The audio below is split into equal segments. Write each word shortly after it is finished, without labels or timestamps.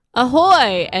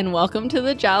Ahoy, and welcome to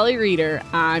the Jolly Reader.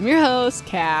 I'm your host,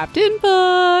 Captain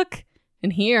Book.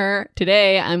 And here,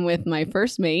 today, I'm with my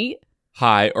first mate.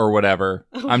 Hi, or whatever.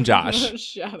 I'm Josh.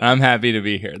 Shut up. I'm happy to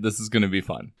be here. This is going to be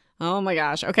fun. Oh my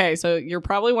gosh. Okay, so you're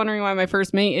probably wondering why my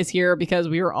first mate is here, because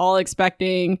we were all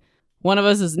expecting one of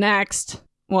us is next.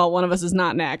 Well, one of us is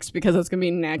not next, because it's going to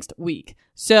be next week.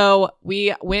 So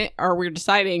we're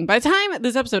deciding, by the time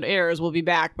this episode airs, we'll be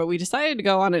back, but we decided to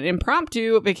go on an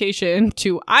impromptu vacation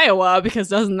to Iowa, because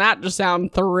doesn't that just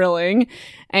sound thrilling?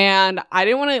 And I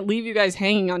didn't want to leave you guys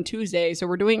hanging on Tuesday, so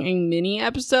we're doing a mini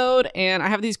episode, and I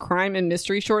have these crime and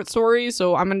mystery short stories,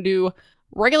 so I'm going to do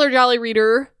regular Jolly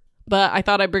Reader, but I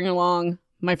thought I'd bring along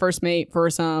my first mate for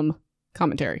some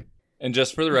commentary. And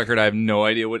just for the record, I have no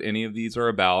idea what any of these are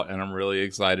about, and I'm really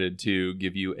excited to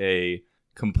give you a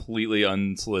completely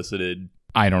unsolicited,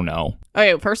 I don't know.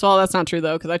 Okay, first of all, that's not true,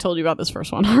 though, because I told you about this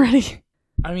first one already.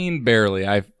 I mean, barely.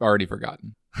 I've already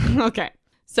forgotten. Okay.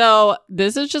 So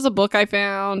this is just a book I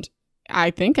found.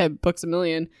 I think Books A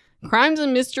Million. Crimes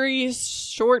and mystery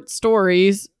short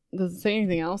stories. Does it say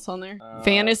anything else on there?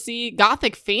 Fantasy.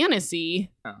 Gothic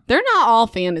fantasy. Oh. They're not all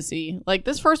fantasy. Like,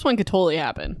 this first one could totally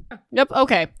happen. Yep,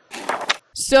 okay.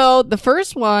 So the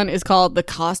first one is called The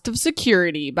Cost of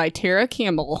Security by Tara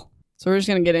Campbell. So we're just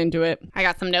going to get into it. I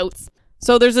got some notes.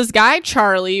 So there's this guy,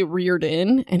 Charlie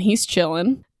Reardon, and he's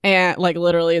chilling. And like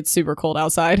literally it's super cold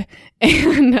outside.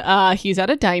 And he's at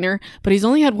a diner, but he's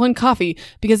only had one coffee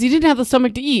because he didn't have the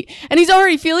stomach to eat. And he's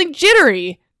already feeling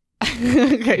jittery.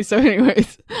 Okay, so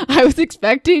anyways, I was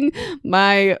expecting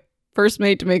my first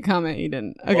mate to make a comment. He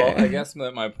didn't. Okay. Well, I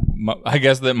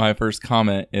guess that my first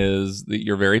comment is that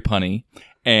you're very punny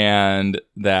and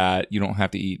that you don't have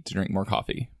to eat to drink more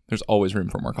coffee. There's always room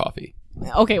for more coffee.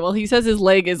 Okay, well, he says his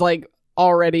leg is like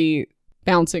already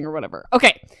bouncing or whatever.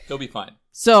 Okay. He'll be fine.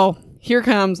 So here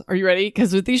comes, are you ready?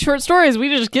 Because with these short stories, we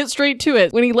just get straight to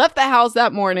it. When he left the house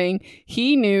that morning,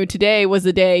 he knew today was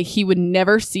the day he would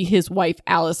never see his wife,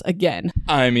 Alice, again.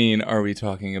 I mean, are we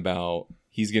talking about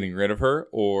he's getting rid of her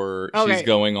or she's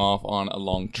going off on a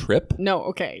long trip? No,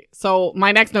 okay. So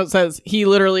my next note says he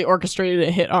literally orchestrated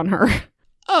a hit on her.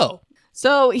 Oh.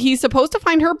 So he's supposed to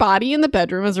find her body in the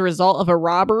bedroom as a result of a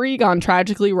robbery gone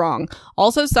tragically wrong.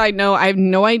 Also, side note, I have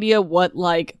no idea what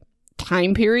like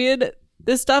time period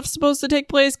this stuff's supposed to take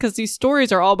place, because these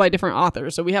stories are all by different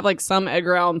authors. So we have like some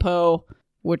Edgar Allan Poe,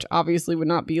 which obviously would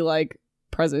not be like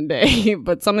present day,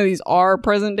 but some of these are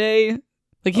present day.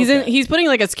 Like he's putting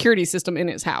like a security system in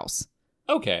his house.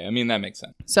 Okay, I mean, that makes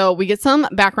sense. So we get some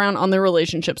background on their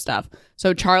relationship stuff.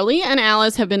 So Charlie and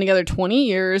Alice have been together 20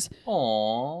 years.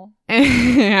 Aww.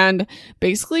 And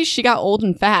basically she got old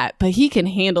and fat, but he can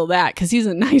handle that because he's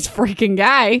a nice freaking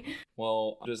guy.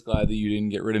 Well, I'm just glad that you didn't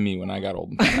get rid of me when I got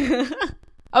old and fat.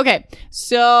 Okay,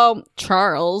 so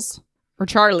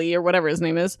Charlie, or whatever his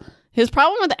name is, his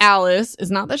problem with Alice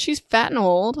is not that she's fat and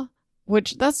old,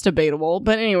 which that's debatable,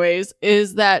 but anyways,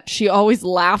 is that she always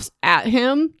laughs at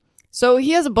him. So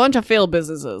he has a bunch of failed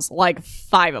businesses, like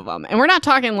 5 of them. And we're not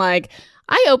talking like,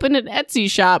 I opened an Etsy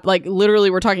shop. Like literally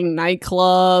we're talking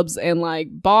nightclubs and like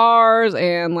bars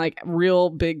and like real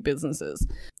big businesses.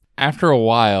 After a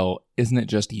while, isn't it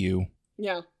just you?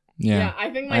 Yeah. Yeah, I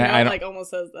think my note like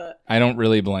almost says that. I don't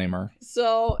really blame her.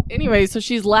 So anyway, so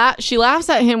she laughs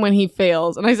at him when he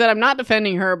fails. And I said, I'm not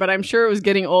defending her, but I'm sure it was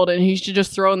getting old and he should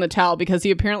just throw in the towel because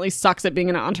he apparently sucks at being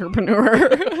an entrepreneur.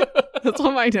 That's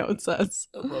what my note says.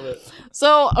 I love it.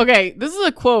 So, okay, this is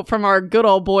a quote from our good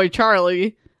old boy,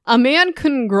 Charlie. A man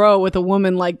couldn't grow with a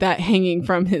woman like that hanging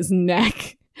from his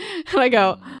neck. And I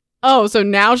go, oh, so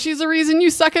now she's the reason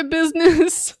you suck at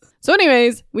business? So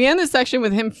anyways, we end this section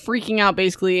with him freaking out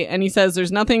basically. And he says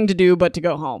there's nothing to do but to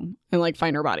go home and like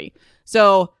find her body.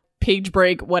 So page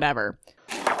break, whatever.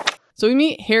 So we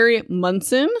meet Harry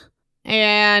Munson.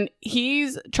 And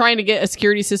he's trying to get a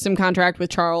security system contract with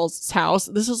Charles' house.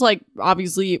 This is like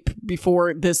obviously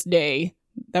before this day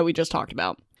that we just talked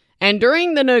about. And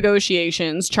during the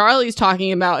negotiations, Charlie's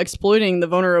talking about exploiting the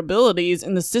vulnerabilities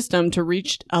in the system to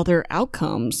reach other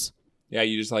outcomes. Yeah,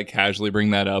 you just like casually bring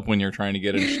that up when you're trying to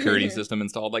get a security system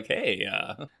installed. Like, hey,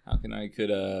 how can I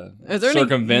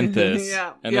circumvent this?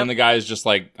 Yeah, and then the guy's just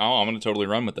like, oh, I'm going to totally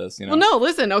run with this. You know? Well, no,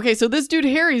 listen. Okay, so this dude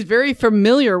Harry's very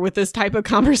familiar with this type of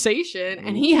conversation,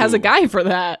 and he has a guy for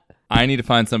that. I need to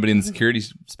find somebody in the security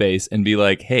space and be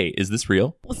like, hey, is this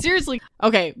real? Well, seriously.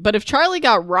 Okay, but if Charlie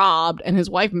got robbed and his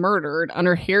wife murdered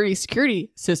under Harry's security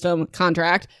system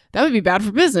contract, that would be bad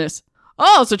for business.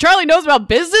 Oh, so Charlie knows about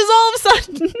business all of a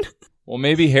sudden? Well,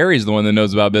 maybe Harry's the one that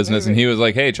knows about business, and he was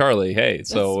like, hey, Charlie, hey,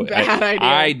 so bad idea.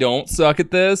 I don't suck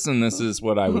at this, and this is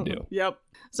what I would do. Yep.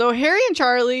 So Harry and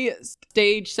Charlie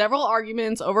stage several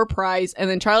arguments over price, and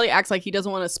then Charlie acts like he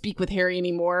doesn't want to speak with Harry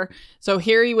anymore. So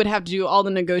Harry would have to do all the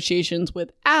negotiations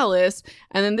with Alice,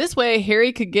 and then this way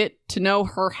Harry could get to know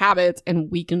her habits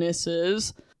and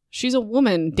weaknesses. She's a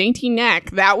woman, dainty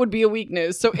neck. That would be a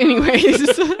weakness. So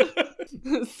anyways,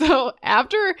 so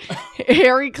after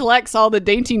Harry collects all the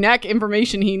dainty neck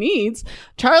information he needs,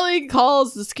 Charlie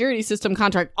calls the security system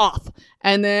contract off,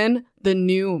 and then the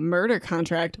new murder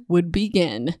contract would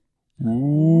begin.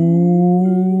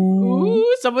 Ooh,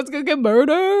 someone's gonna get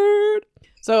murdered.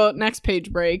 So next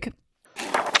page break.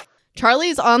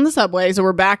 Charlie's on the subway, so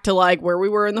we're back to like where we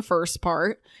were in the first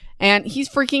part, and he's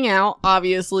freaking out,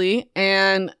 obviously,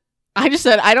 and I just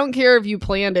said, I don't care if you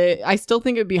planned it. I still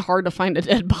think it'd be hard to find a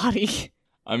dead body.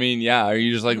 I mean, yeah. Are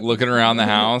you just like looking around the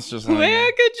house? Just like, where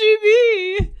could she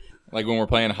be? Like when we're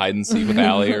playing hide and seek with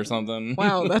Allie or something?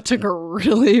 Wow, that took a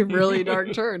really, really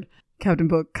dark turn. Captain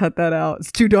Book, cut that out.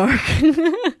 It's too dark.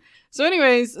 So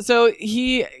anyways, so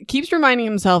he keeps reminding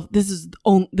himself, this is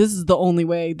the only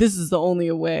way. This is the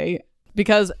only way.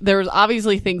 Because there's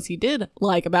obviously things he did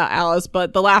like about Alice,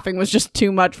 but the laughing was just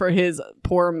too much for his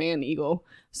poor man Eagle.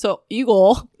 So,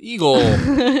 Eagle.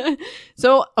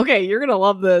 So, okay, you're going to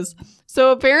love this.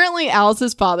 So, apparently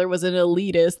Alice's father was an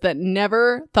elitist that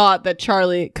never thought that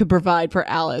Charlie could provide for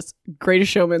Alice.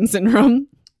 Greatest Showman syndrome.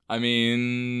 I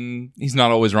mean, he's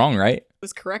not always wrong, right? It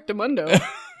was correctamundo.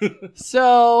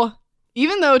 So,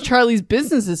 even though Charlie's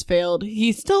businesses failed,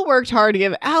 he still worked hard to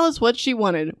give Alice what she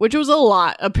wanted, which was a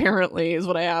lot, apparently, is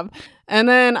what I have. And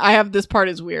then I have this part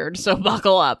is weird, so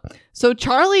buckle up. So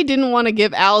Charlie didn't want to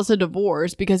give Alice a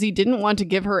divorce because he didn't want to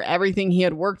give her everything he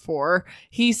had worked for.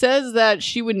 He says that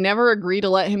she would never agree to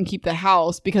let him keep the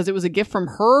house because it was a gift from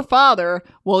her father.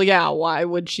 Well, yeah, why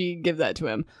would she give that to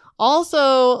him?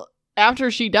 Also,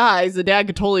 after she dies, the dad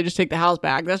could totally just take the house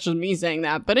back. That's just me saying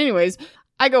that. But anyways,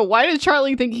 I go, why does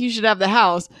Charlie think he should have the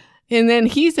house? And then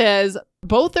he says,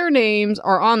 both their names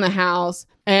are on the house,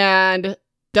 and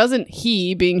doesn't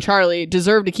he, being Charlie,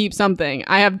 deserve to keep something?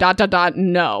 I have ...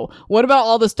 no. What about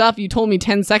all the stuff you told me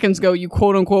 10 seconds ago you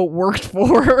quote-unquote worked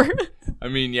for? I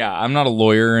mean, yeah, I'm not a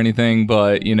lawyer or anything,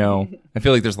 but, you know, I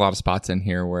feel like there's a lot of spots in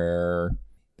here where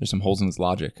there's some holes in his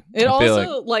logic. It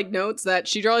also, like, notes that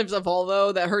she drives a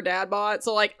Volvo that her dad bought.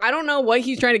 So, like, I don't know what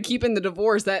he's trying to keep in the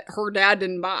divorce that her dad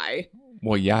didn't buy.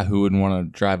 Well, yeah, who wouldn't want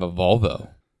to drive a Volvo?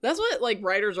 That's what, like,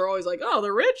 writers are always like, oh,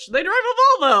 they're rich, they drive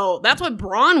a Volvo. That's what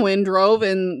Bronwyn drove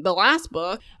in the last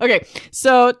book. Okay,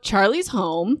 so Charlie's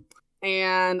home,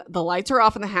 and the lights are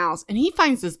off in the house, and he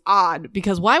finds this odd,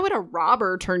 because why would a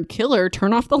robber turned killer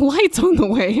turn off the lights on the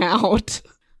way out?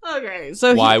 Okay,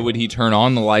 so why would he turn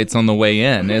on the lights on the way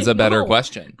in is a better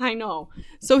question. I know.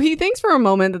 So he thinks for a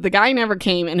moment that the guy never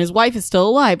came, and his wife is still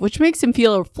alive, which makes him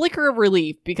feel a flicker of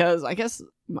relief, because I guess,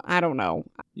 I don't know.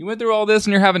 You went through all this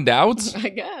and you're having doubts? I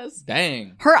guess.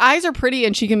 Dang. Her eyes are pretty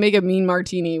and she can make a mean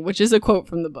martini, which is a quote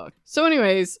from the book. So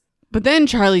anyways, but then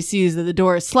Charlie sees that the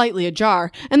door is slightly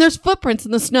ajar and there's footprints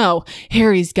in the snow.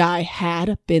 Harry's guy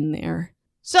had been there.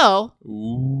 So,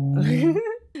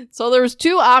 so there was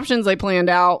two options I planned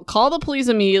out. Call the police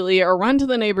immediately or run to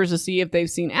the neighbors to see if they've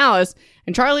seen Alice.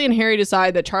 And Charlie and Harry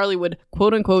decide that Charlie would,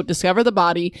 quote unquote, discover the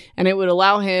body, and it would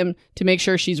allow him to make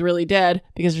sure she's really dead,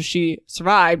 because if she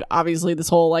survived, obviously this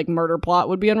whole, like, murder plot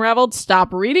would be unraveled.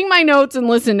 Stop reading my notes and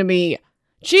listen to me.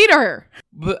 Cheater!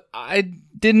 But I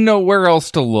didn't know where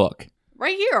else to look.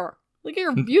 Right here. Look at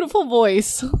your beautiful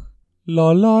voice.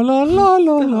 La la la la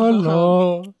la la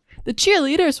la. The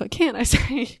cheerleaders, what can't I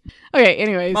say? Okay,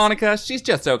 anyways. Monica, she's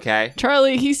just okay.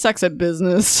 Charlie, he sucks at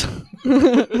business.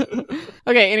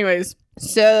 Okay, anyways.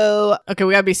 So, okay,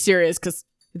 we gotta be serious because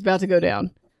it's about to go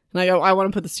down. And I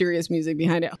want to put the serious music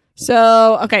behind it.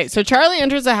 So, okay, so Charlie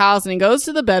enters the house and he goes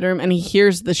to the bedroom and he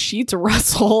hears the sheets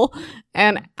rustle.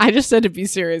 And I just said to be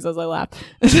serious as I laughed.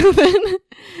 So then,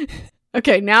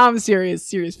 okay, now I'm serious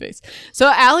face.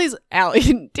 So Allie,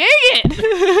 dang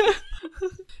it!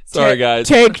 Sorry, guys.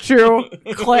 Take two.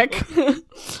 Click.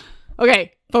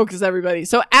 Okay, focus everybody.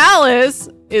 So Alice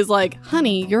is like,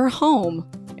 honey, you're home.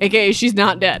 AKA, she's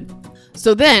not dead.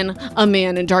 So then, a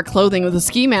man in dark clothing with a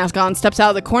ski mask on steps out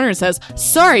of the corner and says,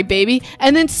 sorry, baby,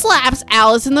 and then slaps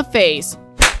Alice in the face.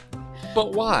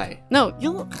 But why? No,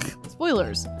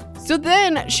 spoilers. So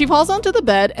then, she falls onto the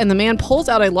bed, and the man pulls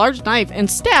out a large knife and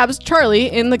stabs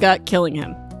Charlie in the gut, killing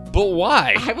him. But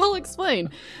why? I will explain.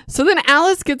 So then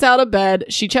Alice gets out of bed,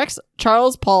 she checks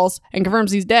Charles' pulse and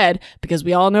confirms he's dead, because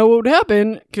we all know what would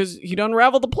happen, because he'd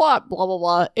unravel the plot, blah, blah,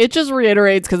 blah. It just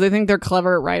reiterates, because they think they're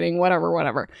clever at writing,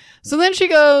 whatever. So then she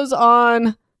goes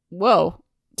on,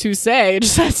 to say, it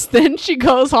just says, then she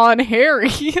goes on Harry.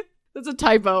 That's a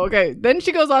typo. Okay. Then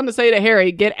she goes on to say to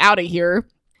Harry, get out of here.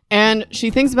 And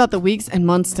she thinks about the weeks and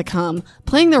months to come,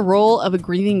 playing the role of a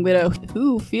grieving widow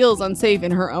who feels unsafe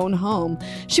in her own home.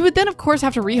 She would then, of course,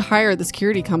 have to rehire the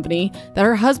security company that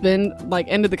her husband,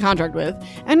 ended the contract with.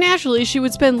 And naturally, she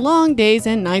would spend long days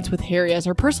and nights with Harry as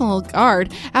her personal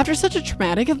guard after such a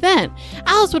traumatic event.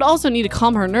 Alice would also need to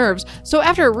calm her nerves, so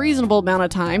after a reasonable amount of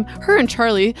time, her and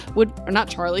Charlie would... Or not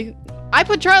Charlie. I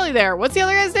put Charlie there. What's the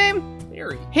other guy's name?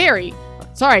 Harry.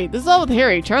 Sorry, this is all with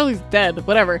Harry. Charlie's dead.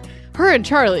 Whatever. Her and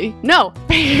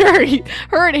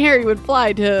Harry would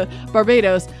fly to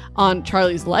Barbados on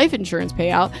Charlie's life insurance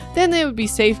payout. Then they would be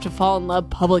safe to fall in love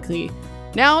publicly.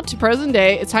 Now, to present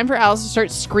day, it's time for Alice to start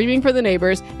screaming for the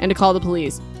neighbors and to call the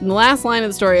police. And the last line of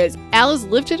the story is, Alice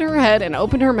lifted her head and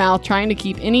opened her mouth, trying to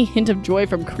keep any hint of joy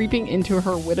from creeping into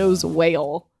her widow's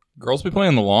wail. Girls be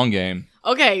playing the long game.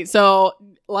 Okay, so,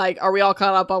 are we all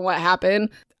caught up on what happened?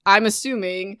 I'm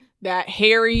assuming that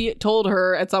Harry told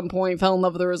her at some point, fell in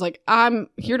love with her, was like, I'm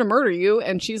here to murder you.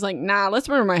 And she's like, nah, let's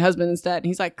murder my husband instead. And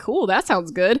he's like, cool, that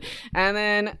sounds good. And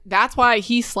then that's why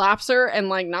he slaps her and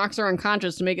knocks her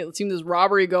unconscious to make it seem this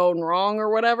robbery going wrong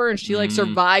or whatever. And she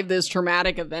survived this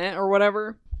traumatic event or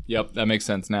whatever. Yep, that makes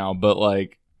sense now. But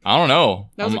I don't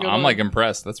know. I'm one.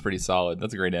 Impressed. That's pretty solid.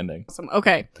 That's a great ending. Awesome.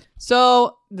 Okay.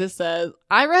 So this says,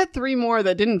 I read 3 more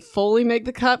that didn't fully make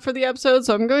the cut for the episode,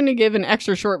 so I'm going to give an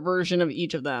extra short version of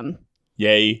each of them.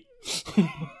 Yay.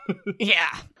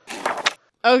 Yeah.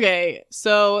 Okay.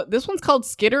 So this one's called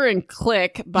Skitter and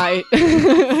Click by...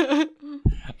 I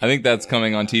think that's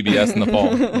coming on TBS in the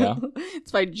fall. Yeah.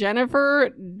 It's by Jennifer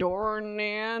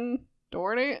Dornan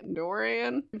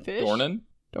Fish?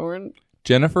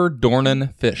 Jennifer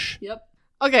Dornan Fish. Yep.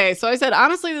 Okay, so I said,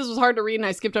 honestly, this was hard to read, and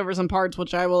I skipped over some parts,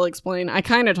 which I will explain. I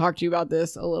kind of talked to you about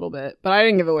this a little bit, but I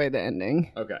didn't give away the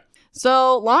ending. Okay.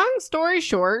 So, long story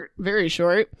short, very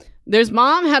short, there's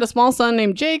mom had a small son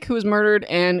named Jake who was murdered,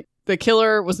 and the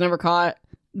killer was never caught.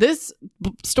 This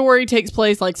story takes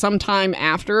place, sometime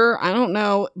after, I don't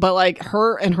know, but,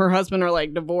 her and her husband are,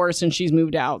 divorced, and she's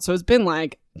moved out. So, it's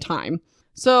been, time.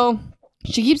 So...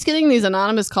 she keeps getting these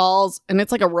anonymous calls, and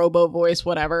it's a robo voice,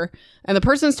 whatever. And the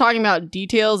person's talking about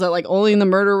details that only the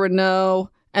murderer would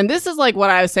know. And this is what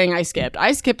I was saying I skipped.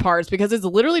 I skipped parts because it's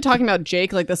literally talking about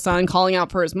Jake, the son, calling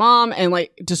out for his mom and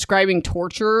describing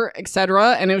torture,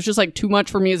 etc. And it was just too much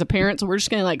for me as a parent, so we're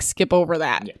just gonna skip over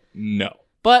that. Yeah. No.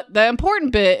 But the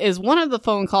important bit is one of the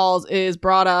phone calls is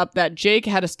brought up that Jake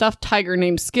had a stuffed tiger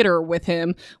named Skitter with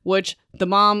him, which the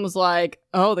mom was like,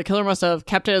 oh, the killer must have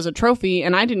kept it as a trophy,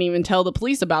 and I didn't even tell the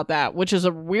police about that, which is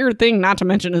a weird thing not to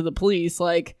mention to the police.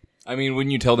 I mean,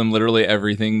 wouldn't you tell them literally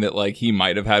everything that he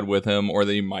might have had with him or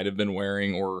that he might have been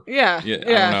wearing or... Yeah. I don't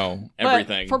know.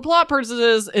 Everything. But for plot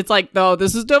purposes, it's though,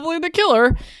 this is definitely the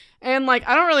killer. And, I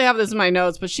don't really have this in my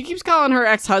notes, but she keeps calling her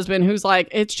ex-husband, who's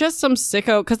it's just some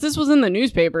sicko, because this was in the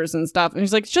newspapers and stuff. And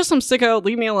he's like, it's just some sicko,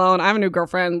 leave me alone. I have a new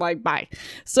girlfriend, bye.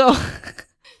 So...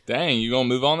 Dang, you gonna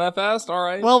move on that fast? All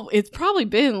right. Well, it's probably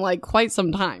been, quite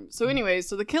some time. So anyways,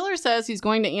 the killer says he's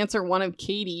going to answer one of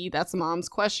Katie, that's the mom's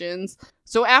questions.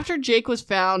 So after Jake was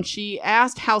found, she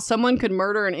asked how someone could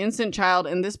murder an innocent child,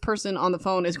 and this person on the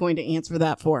phone is going to answer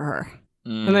that for her.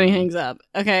 And then he hangs up.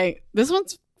 Okay, this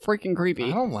one's freaking creepy.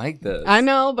 I don't like this. I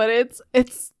know, but it's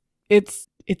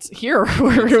here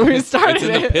where we started. It's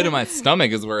in the pit of my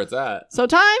stomach is where it's at. So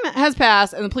time has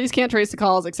passed, and the police can't trace the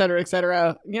calls, etc.,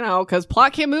 etc. Because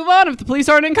plot can't move on if the police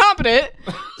aren't incompetent.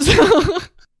 So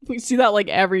we see that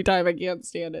every time. I can't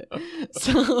stand it.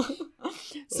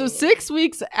 So 6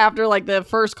 weeks after the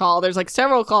first call, there's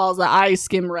several calls that I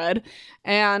skim read,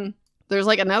 and there's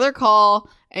another call.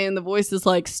 And the voice is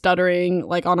stuttering,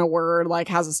 on a word,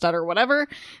 has a stutter, whatever.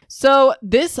 So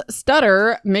this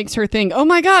stutter makes her think, oh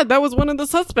my God, that was one of the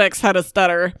suspects had a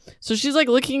stutter. So she's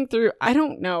looking through, I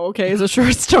don't know, okay, it's a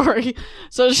short story.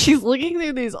 So she's looking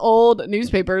through these old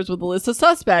newspapers with a list of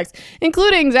suspects,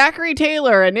 including Zachary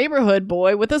Taylor, a neighborhood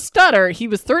boy with a stutter. He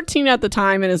was 13 at the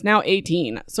time and is now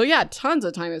 18. So yeah, tons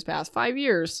of time has passed, 5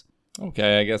 years.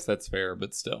 Okay, I guess that's fair,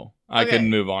 but still. I couldn't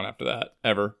move on after that,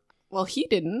 ever. Well, he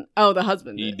didn't. Oh, the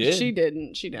husband did. He did. She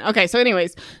didn't. Okay, so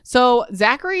anyways. So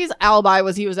Zachary's alibi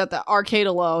was he was at the arcade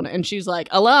alone, and she's like,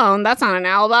 alone? That's not an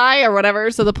alibi or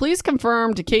whatever. So the police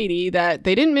confirmed to Katie that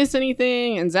they didn't miss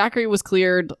anything, and Zachary was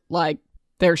cleared,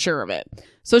 they're sure of it.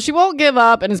 So she won't give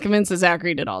up and is convinced that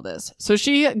Zachary did all this. So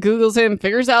she Googles him,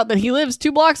 figures out that he lives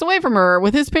 2 blocks away from her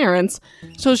with his parents.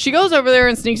 So she goes over there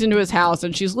and sneaks into his house,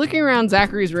 and she's looking around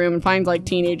Zachary's room and finds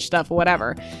teenage stuff or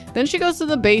whatever. Then she goes to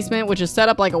the basement, which is set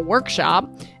up like a workshop,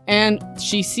 and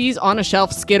she sees on a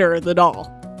shelf Skitter, the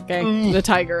doll. Okay, the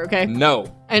tiger, okay? No.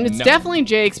 And it's definitely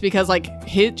Jake's because like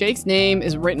Jake's name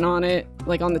is written on it,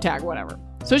 like on the tag, whatever.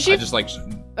 So she I just like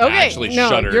actually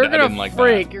shuddered. You're I gonna didn't like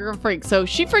freak. that. You're gonna freak. So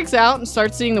she freaks out and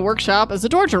starts seeing the workshop as a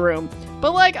torture room.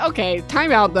 But like, okay,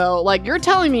 time out though. Like you're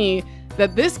telling me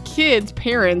that this kid's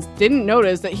parents didn't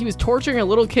notice that he was torturing a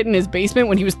little kid in his basement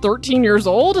when he was 13 years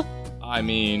old? I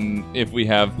mean, if we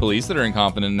have police that are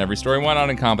incompetent in every story, why not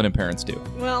incompetent parents too?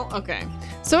 Well, okay.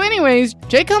 So anyways,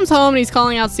 Jake comes home and he's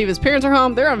calling out to see if his parents are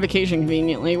home. They're on vacation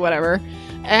conveniently, whatever.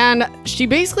 And she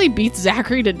basically beats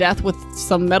Zachary to death with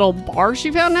some metal bar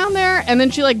she found down there. And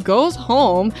then she like goes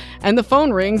home and the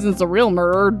phone rings and it's a real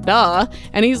murderer, duh.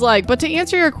 And he's like, but to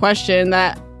answer your question,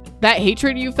 that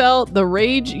hatred you felt, the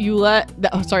rage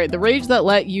that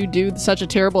let you do such a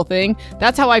terrible thing,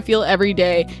 that's how I feel every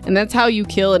day. And that's how you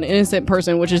kill an innocent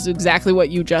person, which is exactly what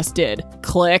you just did.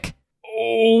 Click.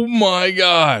 Oh my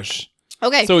gosh.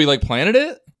 Okay. So he like planted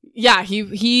it? Yeah,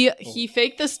 he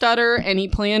faked the stutter and he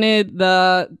planted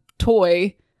the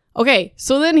toy. Okay,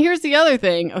 so then here's the other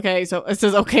thing. Okay, so it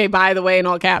says, okay, by the way, in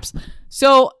all caps.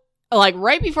 So, like,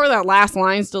 right before that last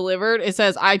line's delivered, it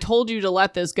says, I told you to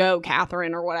let this go,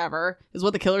 Catherine, or whatever, is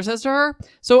what the killer says to her.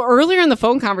 So earlier in the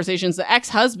phone conversations, the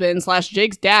ex-husband /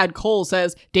 Jake's dad, Cole,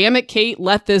 says, damn it, Kate,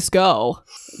 let this go.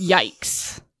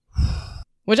 Yikes.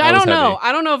 Which I don't know.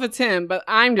 I don't know if it's him, but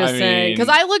I'm just saying. Because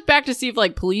I looked back to see if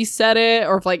like police said it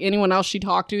or if like anyone else she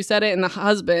talked to said it. And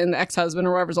the ex-husband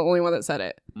or whatever's the only one that said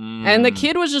it. And the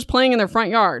kid was just playing in their front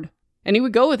yard. And he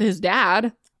would go with his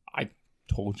dad. I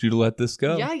told you to let this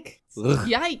go. Yikes. Ugh.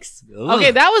 Yikes. Ugh.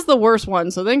 Okay, that was the worst one.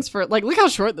 So thanks for like, look how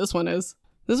short this one is.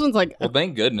 This one's like, well,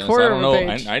 thank goodness. I quarter don't of a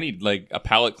know. page. I need like a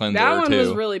palate cleanser that or one two.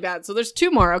 was really bad. So there's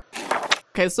 2 more.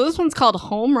 Okay, so this one's called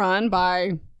Home Run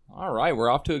by... All right, we're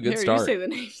off to a good Here, start. you say the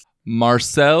names.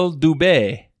 Marcel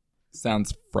Dubé.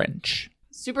 Sounds French.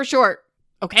 Super short.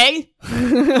 Okay?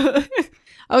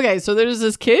 Okay, so there's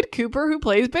this kid, Cooper, who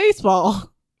plays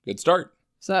baseball. Good start.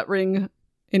 Does that ring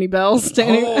any bells to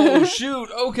anyone? Oh, shoot.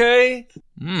 Okay.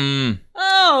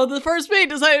 Oh, the first mate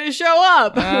decided to show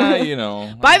up. You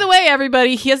know. By the way,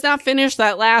 everybody, he has not finished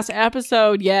that last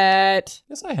episode yet.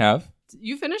 Yes, I have.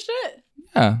 You finished it?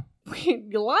 Yeah.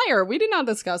 You liar. We did not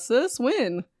discuss this.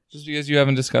 When? Just because you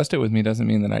haven't discussed it with me doesn't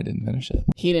mean that I didn't finish it.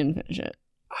 He didn't finish it.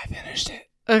 I finished it.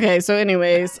 Okay, so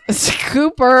anyways,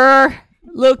 Cooper,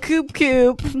 little Coop,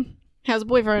 has a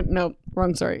boyfriend. No,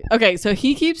 wrong story. Okay, so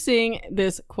he keeps seeing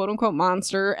this quote-unquote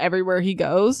monster everywhere he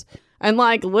goes. And,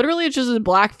 like, literally it's just a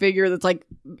black figure that's, like,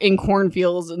 in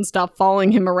cornfields and stuff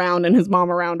following him around and his mom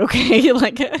around, okay?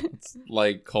 Like, it's,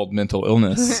 like, called mental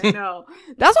illness. No.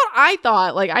 That's what I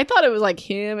thought. Like, I thought it was, like,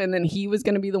 him and then he was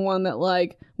going to be the one that,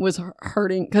 like, was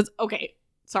hurting. Because, okay,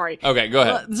 sorry. Okay, go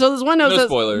ahead. So this one note says,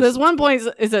 spoilers. There's one point,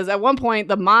 it says, at one point,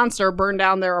 the monster burned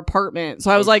down their apartment. So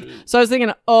I was so I was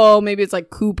thinking, oh, maybe it's, like,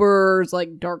 Cooper's,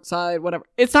 like, dark side, whatever.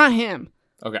 It's not him.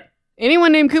 Okay.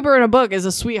 Anyone named Cooper in a book is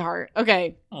a sweetheart.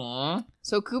 Okay. Aww.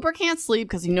 So Cooper can't sleep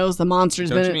because he knows the monster's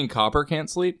Don't you mean Copper can't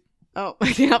sleep? Oh,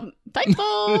 yeah.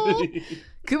 Typo.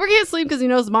 Cooper can't sleep because he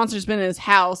knows the monster's been in his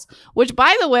house. Which,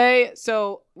 by the way,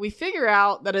 so we figure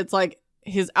out that it's like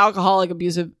his alcoholic,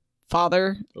 abusive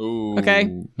father. Ooh.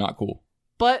 Okay. Not cool.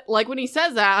 But like when he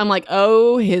says that, I'm like,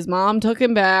 oh, his mom took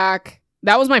him back.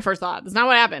 That was my first thought. That's not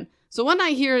what happened. So one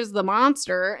night here's the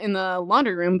monster in the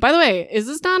laundry room. By the way, is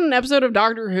this not an episode of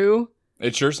Doctor Who?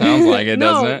 It sure sounds like it,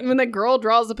 no, doesn't it? When the girl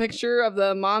draws the picture of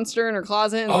the monster in her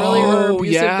closet and really her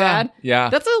abusive dad. Yeah.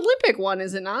 That's an Olympic one,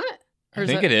 is it not? I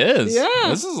think it is. Yeah.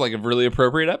 This is like a really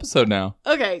appropriate episode now.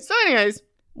 Okay, so anyways,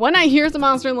 one night here's the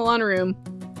monster in the laundry room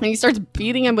and he starts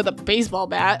beating him with a baseball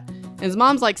bat. And his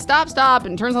mom's like, stop,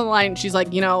 and turns on the light and she's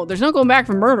like, you know, there's no going back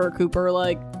from murder, Cooper.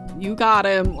 Like, you got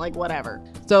him, like, whatever.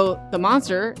 So the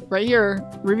monster, right here,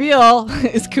 reveal,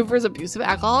 is Cooper's abusive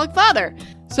alcoholic father.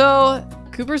 So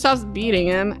Cooper stops beating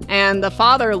him, and the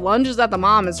father lunges at the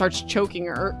mom and starts choking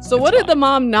her. So what did the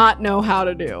mom not know how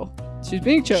to do? She's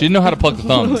being choked. She didn't know how to pluck the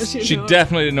thumbs. she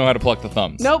definitely didn't know how to pluck the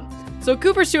thumbs. Nope. So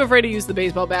Cooper's too afraid to use the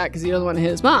baseball bat because he doesn't want to hit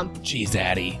his mom. Jeez,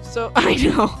 Daddy. So, I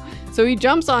know. So he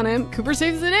jumps on him. Cooper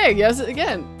saves the day. Yet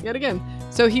again.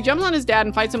 So he jumps on his dad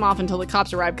and fights him off until the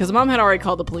cops arrive because the mom had already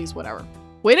called the police, whatever.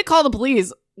 Way to call the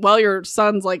police while your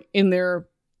son's, like, in there.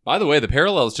 By the way, the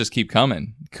parallels just keep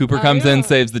coming. Cooper comes in,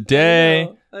 saves the day.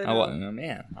 I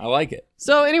know. I like it.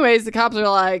 So anyways, the cops are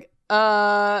like,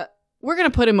 we're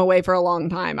going to put him away for a long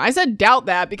time. I said doubt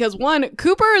that because 1,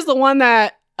 Cooper is the one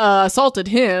that assaulted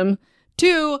him.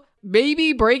 2,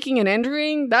 maybe breaking and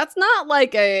entering. That's not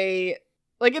like and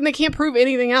they can't prove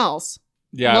anything else.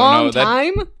 Yeah, long I don't know.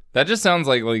 time? That just sounds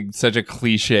like such a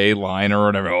cliche line or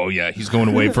whatever. Oh, yeah, he's going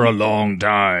away for a long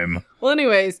time. Well,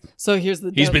 anyways, so here's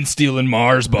the... He's been stealing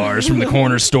Mars bars from the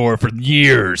corner store for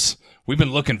years. We've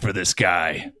been looking for this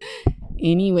guy.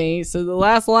 Anyway, so the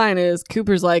last line is,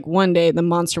 Cooper's like, one day the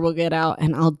monster will get out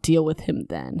and I'll deal with him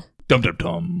then. Dum dum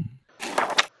dum.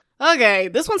 Okay,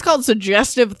 this one's called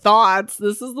Suggestive Thoughts.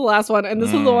 This is the last one, and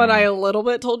this is the one I a little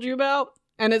bit told you about,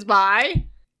 and it's by...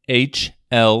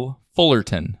 H.L.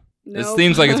 Fullerton. This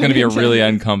seems like it's going to be a really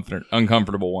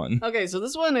uncomfortable one. Okay, so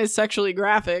this one is sexually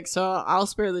graphic, so I'll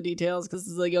spare the details because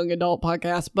this is a young adult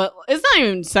podcast, but it's not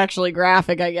even sexually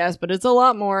graphic, I guess, but it's a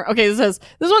lot more. Okay, it says,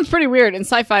 this one's pretty weird and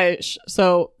sci-fi-ish,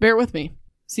 so bear with me.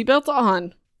 Seatbelts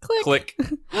on. Click.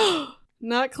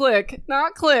 Not click,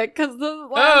 because the...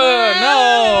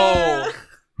 Oh,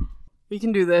 no! We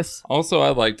can do this. Also,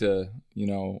 I'd like to,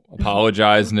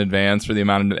 apologize in advance for the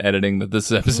amount of editing that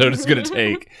this episode is going to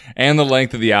take and the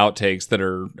length of the outtakes that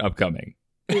are upcoming.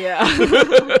 Yeah.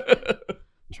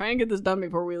 Try and get this done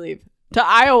before we leave. To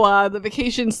Iowa, the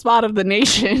vacation spot of the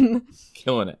nation.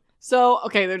 Killing it. So,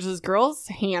 okay, there's this girl,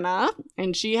 Hannah,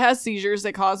 and she has seizures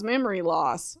that cause memory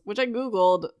loss, which I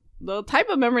Googled. The type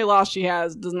of memory loss she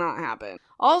has does not happen.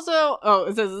 Also,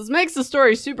 it says this makes the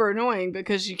story super annoying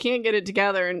because she can't get it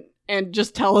together and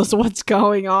just tell us what's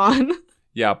going on.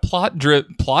 Yeah,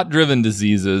 plot-driven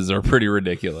diseases are pretty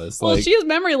ridiculous. Well, she has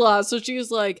memory loss, so she was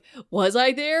like, was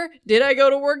I there? Did I go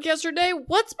to work yesterday?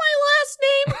 What's my last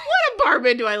name? What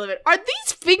apartment do I live in? Are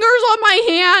these fingers on my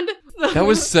hand? That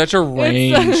was such a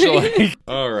range.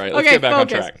 All right, let's get back on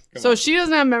track. So she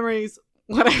doesn't have memories.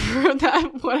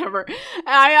 Whatever.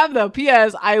 I have though.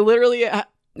 P.S. I literally,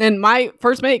 and my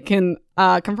first mate can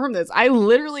confirm this. I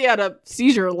literally had a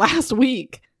seizure last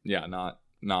week. Yeah,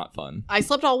 not fun. I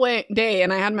slept all day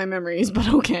and I had my memories, but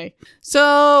okay.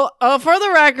 So, for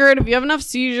the record, if you have enough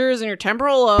seizures in your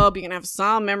temporal lobe, you can have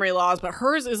some memory loss, but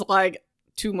hers is like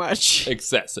too much.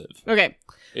 Excessive. Okay.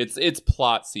 It's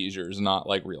plot seizures, not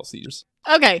like real seizures.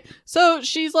 Okay, so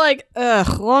she's like,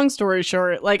 long story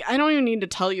short, like, I don't even need to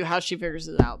tell you how she figures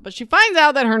it out, but she finds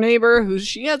out that her neighbor, who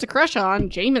she has a crush on,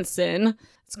 Jameson,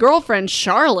 his girlfriend,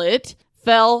 Charlotte,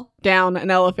 fell down an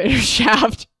elevator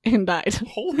shaft and died.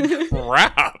 Holy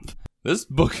crap. This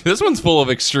one's full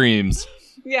of extremes.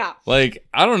 Yeah. Like,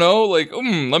 I don't know, like,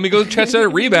 let me go catch that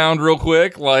rebound real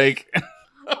quick, like.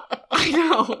 I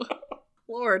know.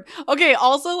 Lord. Okay,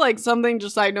 also, like, something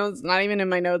just side notes, not even in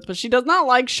my notes, but she does not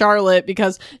like Charlotte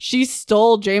because she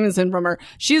stole Jameson from her.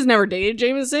 She's never dated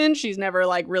Jameson. She's never,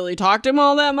 like, really talked to him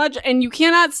all that much. And you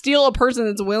cannot steal a person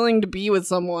that's willing to be with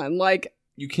someone. Like,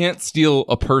 you can't steal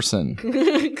a person.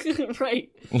 Right.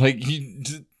 Like, you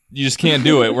just can't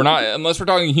do it. We're not, unless we're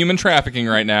talking human trafficking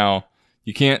right now,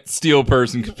 you can't steal a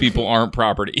person because people aren't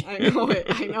property. I know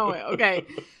it. Okay.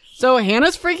 So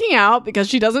Hannah's freaking out because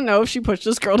she doesn't know if she pushed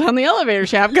this girl down the elevator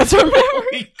shaft because her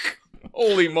memory.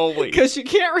 Holy moly. Because she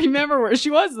can't remember where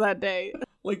she was that day.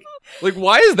 Like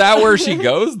why is that where she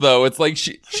goes, though? It's like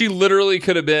she literally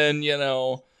could have been,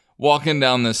 walking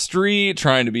down the street,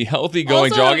 trying to be healthy,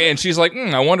 going jogging, and she's like,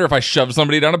 I wonder if I shoved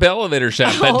somebody down a elevator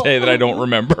shaft that day that I don't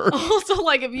remember. Also,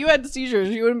 like, if you had seizures,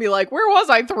 you wouldn't be like, where was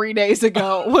I 3 days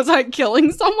ago? Was I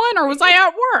killing someone or was I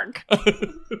at work?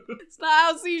 It's not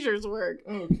how seizures work.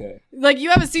 Okay. Like, you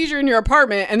have a seizure in your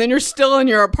apartment, and then you're still in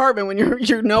your apartment when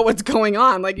you know what's going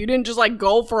on. Like, you didn't just, like,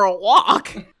 go for a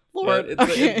walk. Lord. Yeah,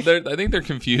 okay. I think they're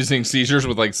confusing seizures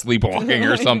with, like, sleepwalking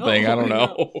or something. I don't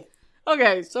know.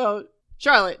 Okay, so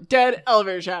Charlotte, dead,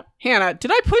 elevator shaft. Hannah, did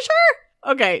I push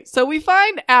her? Okay, so we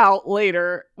find out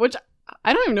later, which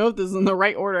I don't even know if this is in the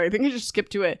right order. I think I just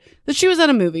skipped to it, that she was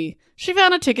at a movie. She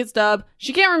found a ticket stub.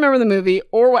 She can't remember the movie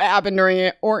or what happened during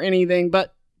it or anything,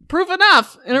 but proof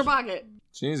enough in her pocket.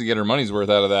 She needs to get her money's worth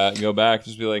out of that and go back,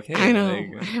 just be like, hey. I know.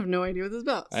 I have no idea what this is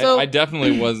about. So, I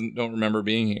definitely don't remember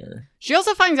being here. She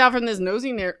also finds out from this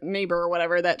nosy neighbor or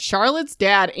whatever that Charlotte's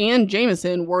dad and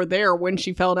Jameson were there when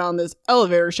she fell down this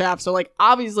elevator shaft. So, like,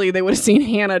 obviously they would have seen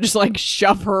Hannah just, like,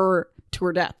 shove her to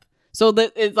her death. So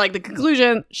it's like the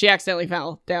conclusion, she accidentally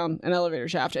fell down an elevator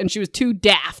shaft and she was too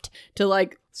daft to,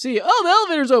 like, see, the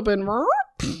elevator's open.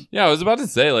 Yeah, I was about to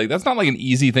say, like, that's not, like, an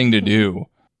easy thing to do.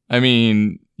 I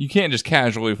mean, you can't just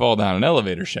casually fall down an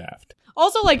elevator shaft.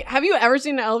 Also, like, have you ever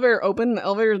seen an elevator open and the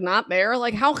elevator's not there?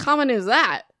 Like, how common is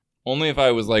that? Only if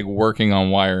I was, like, working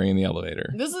on wiring the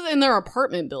elevator. This is in their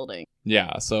apartment building.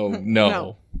 Yeah, so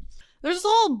no. There's this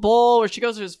whole bull where she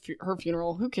goes to her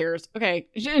funeral. Who cares? Okay.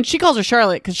 And she calls her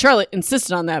Charlotte because Charlotte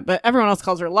insisted on that, but everyone else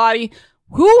calls her Lottie.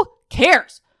 Who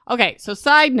cares? Okay, so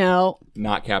side note.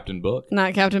 Not Captain Book.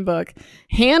 Not Captain Book.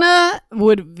 Hannah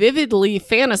would vividly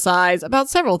fantasize about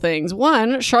several things.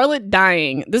 One, Charlotte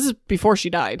dying. This is before she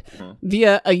died.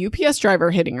 Via a UPS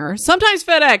driver hitting her. Sometimes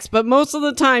FedEx, but most of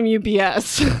the time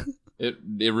UPS.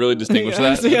 It really distinguished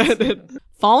that. Yeah, it did.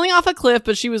 Falling off a cliff,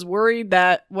 but she was worried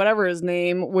that whatever his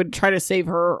name would try to save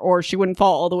her or she wouldn't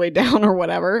fall all the way down or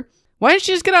whatever. Why didn't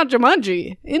she just get out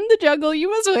Jumanji? In the jungle, you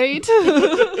must wait.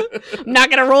 I'm not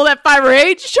going to roll that 5 or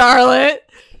 8, Charlotte.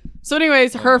 So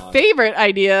anyways, her favorite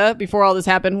idea before all this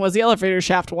happened was the elevator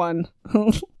shaft one.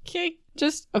 Okay.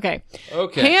 Okay.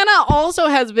 Hannah also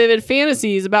has vivid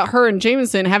fantasies about her and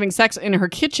Jameson having sex in her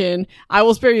kitchen. I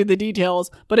will spare you the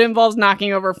details, but it involves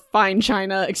knocking over fine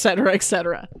china, etc.,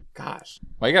 etc. Gosh.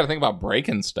 Well, you got to think about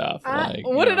breaking stuff.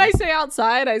 What did I say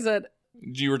outside? I said...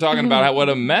 You were talking about what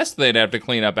a mess they'd have to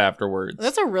clean up afterwards.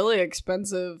 That's a really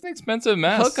expensive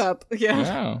mess. Hookup.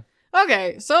 Yeah.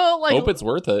 Okay, so like... Hope it's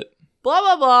worth it. Blah,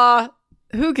 blah, blah.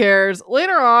 Who cares?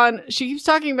 Later on, she keeps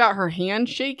talking about her hand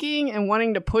shaking and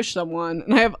wanting to push someone.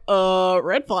 And I have a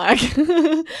red flag.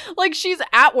 Like, she's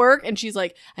at work and she's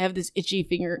like, I have this itchy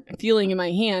feeling in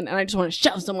my hand and I just want to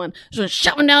shove someone. I just want to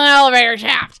shove them down the elevator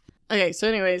shaft. Okay, so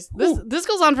anyways, this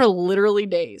goes on for literally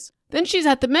days. Then she's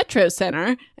at the Metro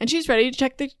Center and she's ready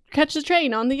to catch the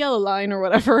train on the yellow line or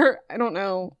whatever. I don't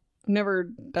know. Never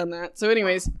done that. So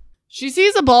anyways... She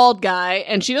sees a bald guy,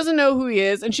 and she doesn't know who he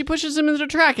is, and she pushes him into the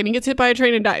track, and he gets hit by a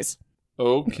train and dies.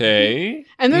 Okay.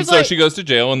 And so she goes to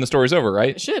jail, and the story's over,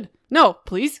 right? Should. No,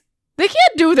 please. They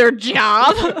can't do their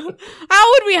job.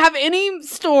 How would we have any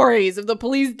stories if the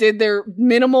police did their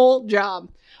minimal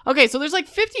job? Okay, so there's like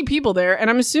 50 people there, and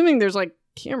I'm assuming there's like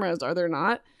cameras, are there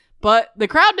not? But the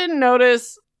crowd didn't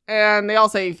notice, and they all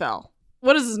say he fell.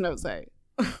 What does this note say?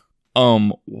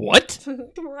 What?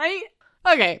 Right?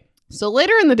 Okay. So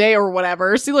later in the day or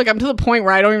whatever, see, look, I'm to the point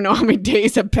where I don't even know how many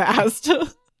days have passed.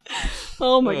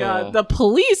 Oh my God. The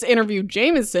police interviewed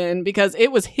Jameson because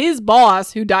it was his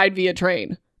boss who died via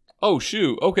train. Oh,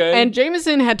 shoot. Okay. And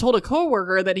Jameson had told a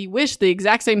coworker that he wished the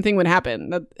exact same thing would happen.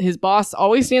 That his boss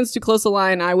always stands too close to the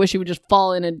line. I wish he would just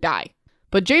fall in and die.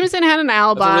 But Jameson had an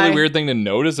alibi. That's a really weird thing to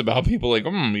notice about people. Like,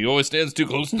 he always stands too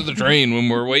close to the train when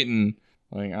we're waiting.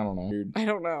 Like, I don't know. Weird. I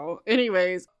don't know.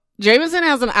 Anyways. Jameson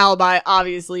has an alibi,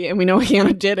 obviously, and we know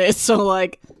Hannah did it, so,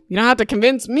 like, you don't have to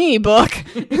convince me, book.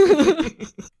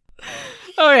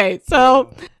 Okay,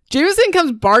 so Jameson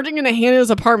comes barging into Hannah's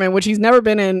apartment, which he's never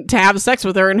been in, to have sex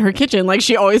with her in her kitchen, like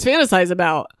she always fantasized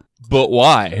about. But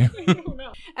why? I don't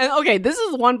know. And, okay, this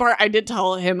is one part I did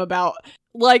tell him about.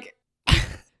 Like,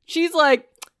 she's like,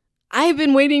 I've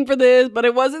been waiting for this, but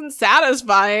it wasn't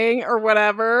satisfying, or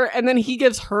whatever, and then he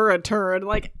gives her a turn.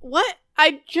 Like, what?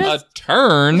 A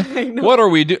turn? What are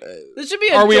we doing? This should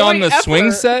be Are we on the effort.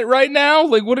 swing set right now?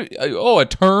 Like, what? A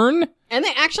turn? And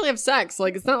they actually have sex.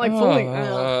 Like, it's not like fully.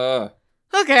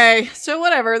 Okay, so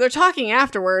whatever. They're talking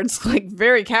afterwards, like,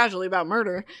 very casually about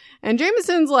murder. And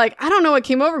Jameson's like, I don't know what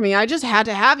came over me. I just had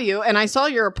to have you. And I saw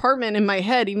your apartment in my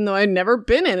head, even though I'd never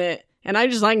been in it. And I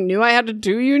just, like, knew I had to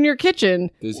do you in your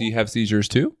kitchen. Does he have seizures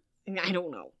too? I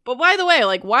don't know. But by the way,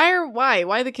 like,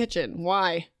 why the kitchen?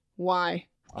 Why?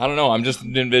 I don't know. I'm just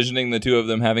envisioning the two of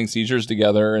them having seizures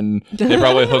together, and they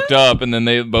probably hooked up, and then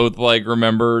they both, like,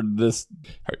 remembered this.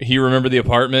 He remembered the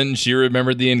apartment, and she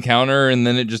remembered the encounter, and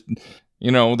then it just,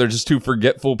 they're just two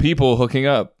forgetful people hooking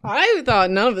up. I thought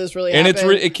none of this really happened.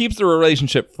 And it keeps the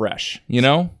relationship fresh,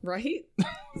 Right?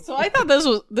 So I thought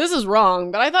this is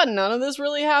wrong, but I thought none of this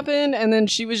really happened, and then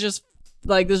she was just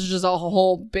like, this is just a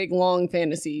whole big, long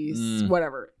fantasies,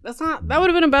 whatever. That would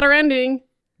have been a better ending.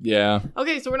 Yeah.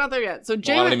 Okay, so we're not there yet. So I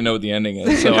don't even know what the ending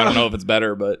is, so I don't know if it's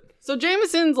better, but... So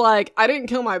Jameson's like, I didn't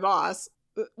kill my boss.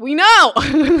 We know!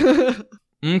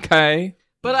 Okay.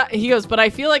 But he goes, but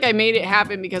I feel like I made it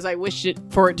happen because I wished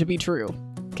for it to be true.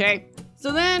 Okay?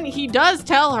 So then he does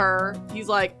tell her, he's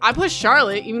like, I pushed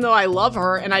Charlotte, even though I love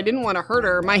her and I didn't want to hurt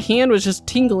her. My hand was just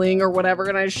tingling or whatever,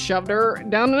 and I shoved her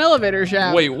down an elevator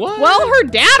shaft. Wait, what? Well, her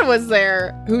dad was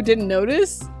there, who didn't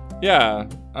notice. Yeah.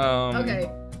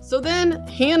 Okay. So then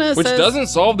Hannah Which says... doesn't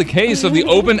solve the case of the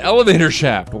open elevator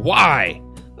shaft. Why?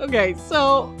 Okay,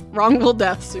 so wrongful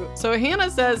death suit. So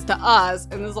Hannah says to us,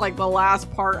 and this is like the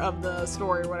last part of the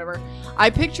story or whatever, I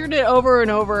pictured it over and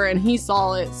over and he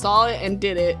saw it and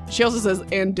did it. She also says,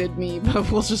 and did me, but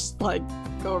we'll just like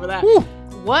go over that. Woo.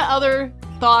 What other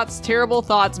thoughts, terrible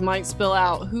thoughts might spill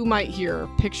out? Who might hear?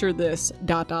 Picture this, ...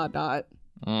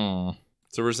 Oh.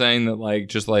 So we're saying that like,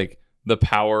 just like the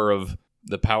power of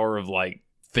like,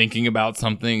 thinking about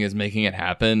something is making it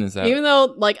happen? Is that even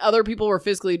though like other people were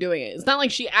physically doing it? It's not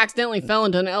like she accidentally fell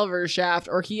into an elevator shaft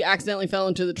or he accidentally fell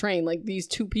into the train. Like these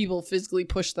two people physically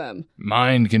pushed them.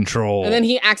 Mind control. And then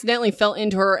he accidentally fell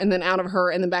into her and then out of her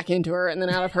and then back into her and then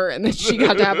out of her and then she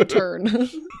got to have a turn.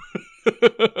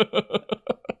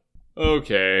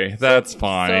 Okay, that's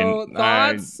fine. So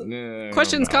thoughts,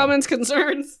 questions, comments,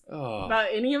 concerns about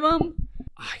any of them?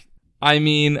 I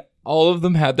mean, all of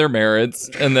them had their merits,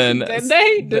 and then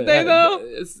Did they though?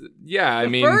 Yeah, I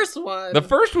mean, the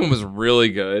first one was really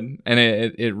good, and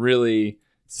it really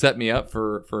set me up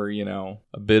for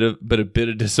a bit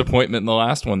of disappointment in the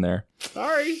last one there.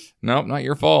 Sorry. Nope, not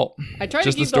your fault. I tried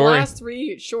Just to keep the story. the last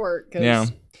 3 short. Yeah.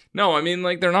 No, I mean,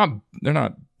 like they're not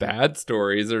bad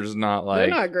stories. They're just not like they're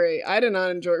not great. I did not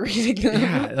enjoy reading them.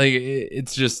 Yeah, like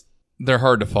it's just they're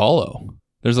hard to follow.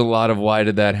 There's a lot of why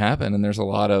did that happen, and there's a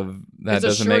lot of that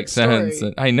doesn't make sense.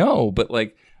 Story. I know, but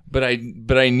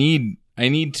I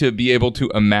need to be able to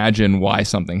imagine why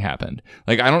something happened.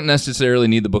 Like I don't necessarily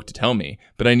need the book to tell me,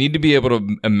 but I need to be able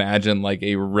to imagine like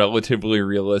a relatively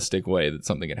realistic way that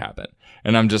something could happen.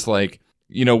 And I'm just like,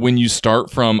 when you start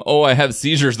from, I have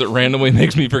seizures that randomly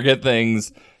makes me forget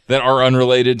things that are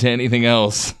unrelated to anything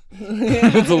else.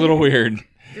 It's a little weird.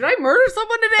 Did I murder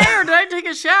someone today or did I take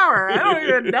a shower? I don't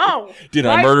even know. Did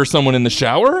I murder someone in the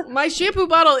shower? My shampoo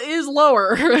bottle is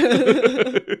lower.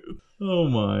 Oh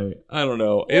my. I don't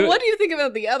know. Well, what do you think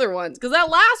about the other ones? Because that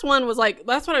last one was like,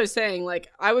 that's what I was saying.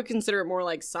 Like, I would consider it more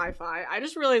like sci-fi. I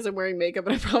just realized I'm wearing makeup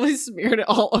and I probably smeared it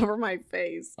all over my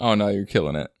face. Oh no, you're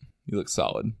killing it. You look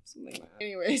solid.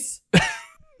 Anyways.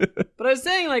 But I was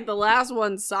saying, like, the last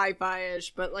one's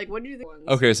sci-fi-ish, but, like, what do you think?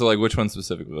 Okay, so, like, which one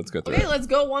specifically? Let's go through Okay, let's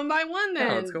go one by one, then.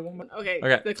 Yeah, let's go one by one. Okay.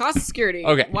 The cost of security.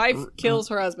 Okay. Wife kills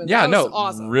her husband. Yeah, that was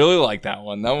awesome. Really like that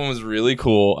one. That one was really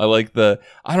cool. I like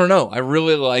I don't know. I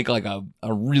really like a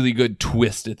really good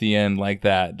twist at the end like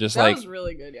that. Just that like. was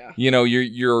really good, yeah.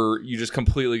 You just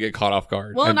completely get caught off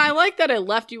guard. Well, and I like that it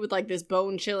left you with, like, this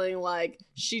bone-chilling, like,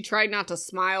 she tried not to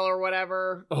smile or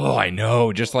whatever. Oh, I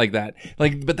know. Just like that.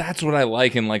 Like, but that's what I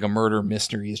like in, like, a murder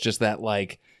mystery. It's just that,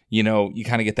 like, you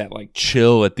kind of get that, like,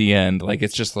 chill at the end. Like,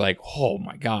 it's just like, oh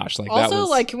my gosh. Like, also, that was,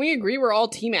 like, can we agree we're all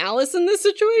Team Alice in this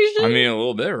situation? I mean, a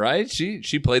little bit, right?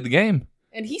 She played the game.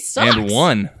 And he sucks. And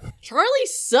won. Charlie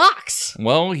sucks.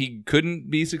 Well, he couldn't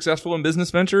be successful in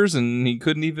business ventures, and he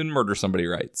couldn't even murder somebody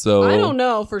right. So I don't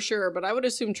know for sure, but I would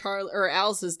assume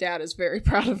Alice's dad is very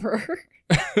proud of her.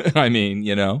 I mean,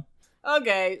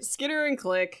 Okay, Skitter and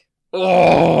Click.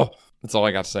 Oh, that's all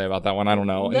I got to say about that one. I don't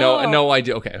know. No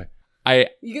idea. Okay.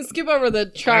 You can skip over the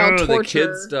child torture.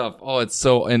 The kid stuff. Oh, it's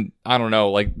so, and I don't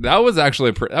know. Like that was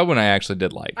actually that one I actually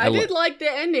did like. I did like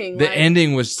the ending. The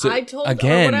ending was so, I told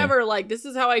again, or whatever. Like this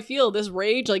is how I feel. This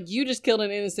rage. Like you just killed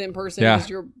an innocent person because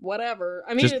you're whatever.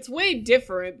 I mean, it's way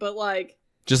different, but like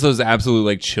just those absolute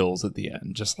like chills at the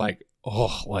end. Just like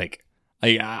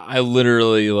I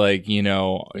literally like you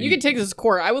could take this to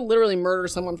court. I would literally murder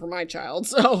someone for my child.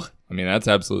 So I mean that's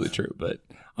absolutely true. But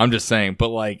I'm just saying. But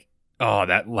like. Oh,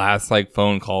 that last like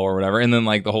phone call or whatever, and then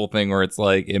like the whole thing where it's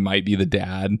like it might be the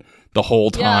dad the whole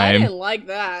time. Yeah, I didn't like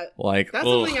that. Like that's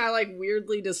something I like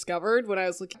weirdly discovered when I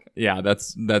was looking. Yeah,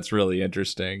 that's really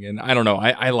interesting, and I don't know.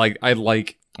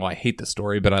 I hate the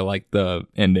story, but I like the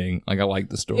ending. Like I like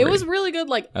the story. It was really good.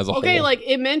 Like as a okay, whole. Like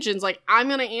it mentions like I'm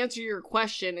gonna answer your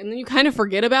question, and then you kind of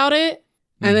forget about it.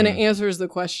 And then it answers the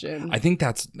question. I think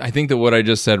that what I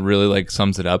just said really like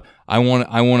sums it up. I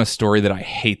want a story that I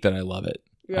hate that I love it.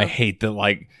 Yeah. I hate that,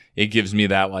 like, it gives me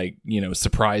that, like,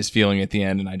 surprise feeling at the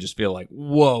end, and I just feel like,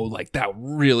 whoa, like, that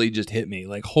really just hit me.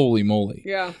 Like, holy moly.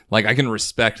 Yeah. Like, I can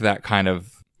respect that kind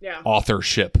of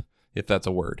authorship, if that's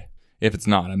a word. If it's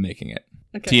not, I'm making it.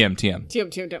 Okay.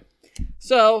 TM.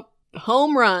 So,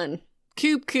 home run.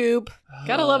 Coop.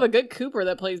 Gotta love a good Cooper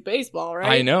that plays baseball,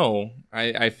 right? I know.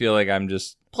 I feel like I'm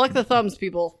just... Pluck the thumbs,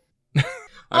 people.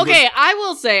 Okay, I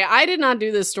will say, I did not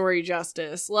do this story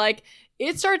justice. Like...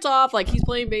 It starts off like he's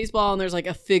playing baseball and there's like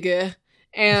a figure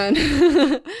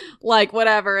and like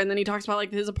whatever. And then he talks about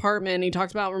like his apartment. And he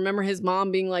talks about, remember his mom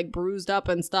being like bruised up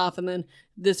and stuff. And then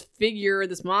this figure,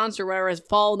 this monster, whatever, has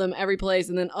followed them every place.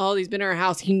 And then, he's been in our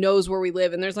house. He knows where we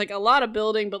live. And there's like a lot of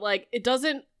building, but like it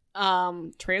doesn't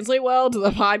translate well to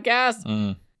the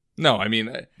podcast. No, I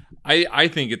mean, I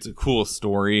think it's a cool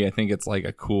story. I think it's like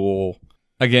a cool...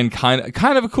 Again, kind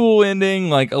of a cool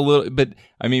ending, like a little, but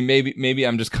I mean, maybe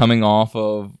I'm just coming off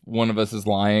of one of us is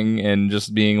lying and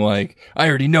just being like, I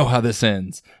already know how this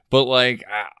ends. But like,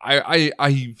 I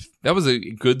that was a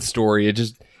good story. It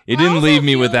didn't leave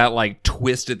me with that like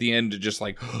twist at the end to just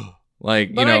like,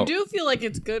 like, but I do feel like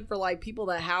it's good for like people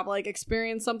that have like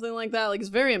experienced something like that. Like it's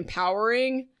very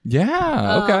empowering.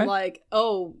 Yeah. Okay. Like,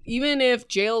 even if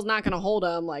jail's not going to hold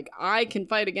him, like I can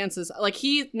fight against this. Like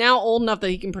he's now old enough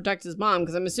that he can protect his mom.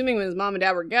 Because I'm assuming when his mom and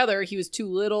dad were together, he was too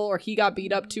little or he got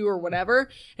beat up too or whatever.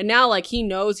 And now like he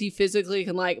knows he physically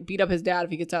can like beat up his dad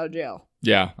if he gets out of jail.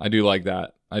 Yeah, I do like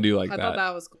that. I thought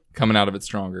that was cool. Coming out of it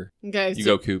stronger. Okay. You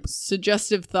go, Coop.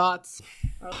 Suggestive thoughts.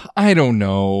 I don't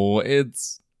know.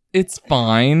 It's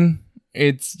fine.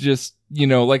 It's just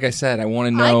like I said, I want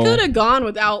to know. I could have gone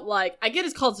without, like, I get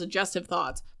it's called suggestive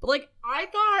thoughts, but, like, I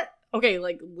thought, okay,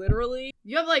 like, literally,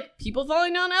 you have, like, people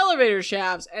falling down elevator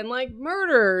shafts and, like,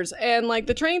 murders and, like,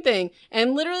 the train thing.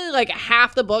 And literally, like,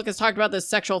 half the book is talked about this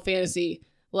sexual fantasy.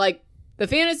 Like, the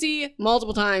fantasy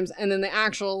multiple times and then the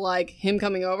actual, like, him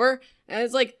coming over. And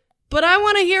it's like, but I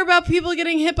want to hear about people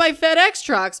getting hit by FedEx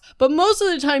trucks, but most of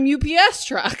the time UPS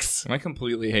trucks. I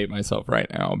completely hate myself right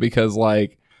now because,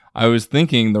 like, I was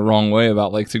thinking the wrong way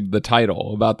about, like, the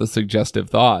title, about the suggestive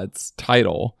thoughts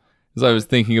title. Because I was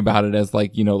thinking about it as,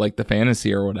 like, like the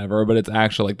fantasy or whatever, but it's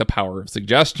actually, like, the power of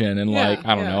suggestion. And, like,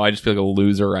 I don't know. I just feel like a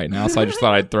loser right now. So I just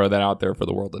thought I'd throw that out there for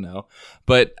the world to know.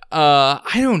 But I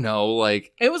don't know.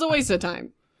 Like, it was a waste of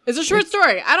time. It's a short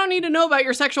story. I don't need to know about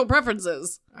your sexual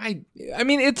preferences. I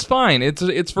mean, it's fine.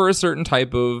 It's for a certain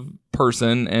type of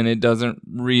person, and it doesn't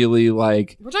really,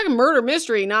 like... We're talking murder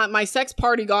mystery, not my sex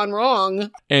party gone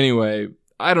wrong. Anyway,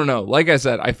 I don't know. Like I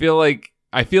said, I feel like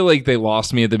they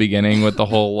lost me at the beginning with the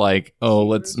whole, like, oh,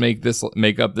 let's make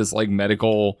up this, like,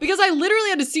 medical... Because I literally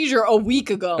had a seizure a week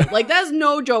ago. Like, that's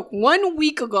no joke. 1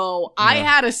 week ago, I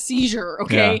had a seizure,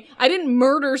 okay? Yeah. I didn't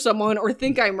murder someone or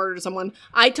think I murdered someone.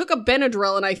 I took a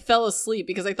Benadryl and I fell asleep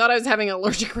because I thought I was having an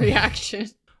allergic reaction.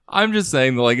 I'm just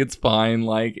saying that, like, it's fine.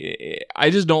 Like, I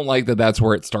just don't like that that's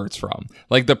where it starts from.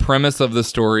 Like, the premise of the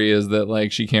story is that,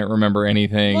 like, she can't remember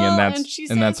anything, and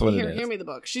that's what it is. Hear me the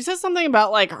book. She says something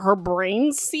about, like, her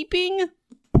brain seeping,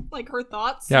 like her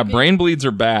thoughts. Yeah, brain bleeds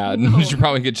are bad. No. You should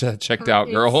probably get checked out,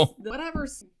 girl. Whatever.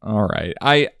 All right.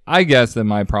 I guess that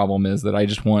my problem is that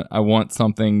I want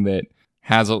something that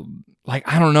has a, like,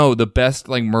 I don't know, the best,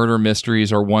 like, murder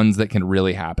mysteries are ones that can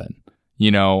really happen.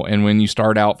 And when you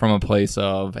start out from a place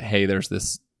of, hey, there's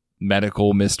this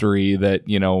medical mystery that,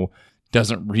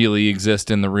 doesn't really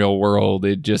exist in the real world,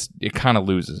 it kind of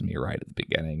loses me right at the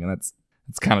beginning. And it's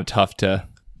kind of tough to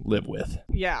live with.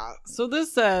 Yeah. So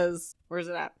this says, where's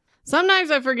it at? Sometimes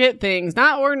I forget things,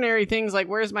 not ordinary things like,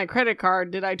 where's my credit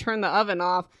card? Did I turn the oven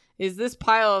off? Is this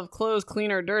pile of clothes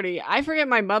clean or dirty? I forget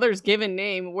my mother's given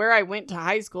name, where I went to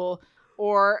high school,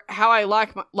 or how I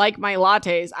like my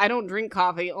lattes. I don't drink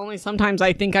coffee. Only sometimes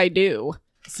I think I do.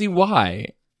 See, why?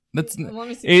 It's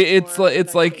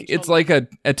like a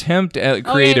attempt at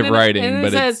creative writing, and but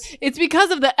it says it's because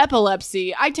of the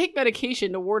epilepsy. I take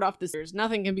medication to ward off the seizures.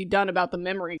 Nothing can be done about the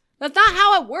memory. That's not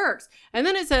how it works. And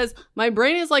then it says my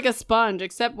brain is like a sponge,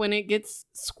 except when it gets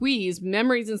squeezed,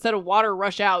 memories instead of water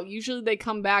rush out. Usually they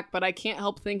come back, but I can't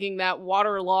help thinking that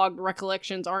waterlogged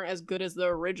recollections aren't as good as the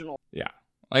original. Yeah.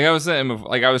 Like I was saying,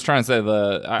 like I was trying to say,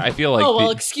 I feel like... Oh,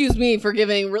 well, excuse me for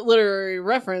giving literary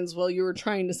reference while you were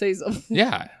trying to say something.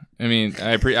 Yeah. I mean,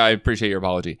 I appreciate your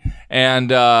apology. And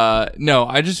no,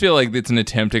 I just feel like it's an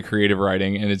attempt at creative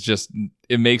writing, and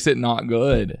it makes it not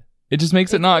good. It just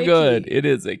makes it not good. It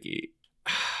is icky.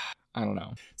 I don't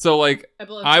know. So, like,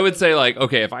 I would say, like,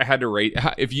 okay, if I had to rate...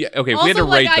 if we had to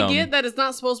rate them... I get that it's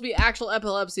not supposed to be actual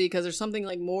epilepsy because there's something,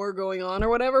 like, more going on or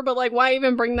whatever, but, like, why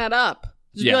even bring that up?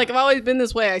 Just be like, I've always been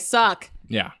this way. I suck.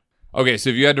 Yeah. Okay, so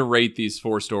if you had to rate these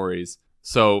 4 stories,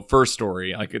 so first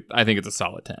story, like I think it's a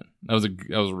solid 10. That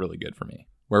was really good for me.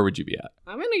 Where would you be at?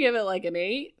 I'm gonna give it like an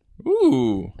 8.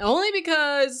 Ooh. Only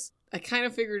because I kind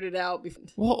of figured it out before.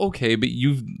 Well, okay, but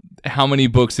how many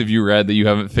books have you read that you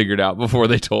haven't figured out before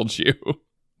they told you?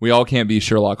 We all can't be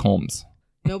Sherlock Holmes.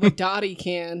 No, but Dottie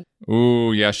can.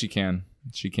 Ooh, yeah, she can.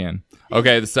 She can.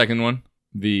 Okay, the second one.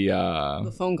 The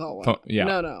phone call one. Yeah.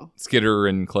 No. Skitter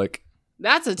and Click.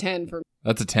 That's a 10 for me.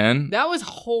 That's a 10? That was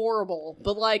horrible.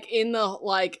 But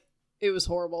it was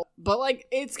horrible. But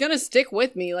it's going to stick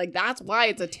with me. Like, that's why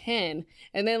it's a 10.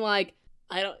 And then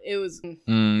it was...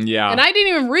 yeah. And I didn't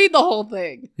even read the whole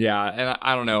thing. Yeah, and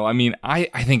I don't know. I mean, I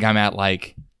think I'm at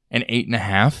like an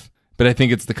 8.5, but I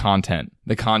think it's the content.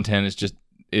 The content is just,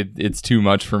 it's too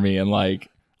much for me. And I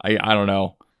don't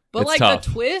know. But it's tough.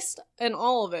 The twist and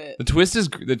all of it. The twist is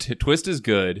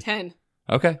good. 10.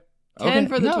 Okay. 10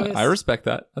 for the twist. I respect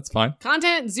that. That's fine.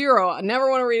 Content 0. I never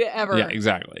want to read it ever. Yeah,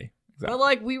 exactly.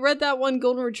 But we read that one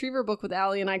Golden Retriever book with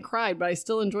Allie and I cried, but I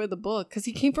still enjoyed the book because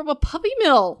he came from a puppy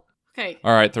mill. Okay.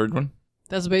 All right, third one.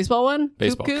 That's a baseball one?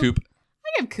 Baseball. Coop.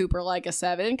 I give Cooper like a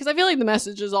 7 because I feel like the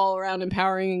message is all around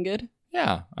empowering and good.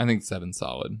 Yeah, I think 7's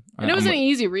solid. And it was an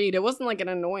easy read. It wasn't like an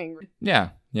annoying read.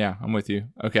 Yeah, I'm with you.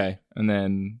 Okay, and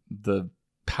then the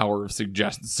power of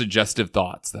suggestive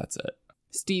thoughts. That's it.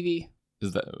 Stevie.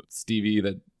 Is that Stevie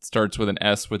that starts with an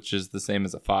S, which is the same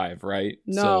as a 5, right?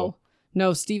 No,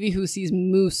 Stevie who sees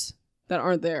moose that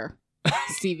aren't there.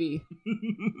 Stevie.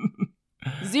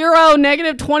 0,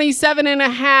 negative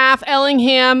 27.5,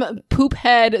 Ellingham, poop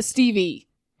head, Stevie.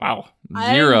 Wow. 0.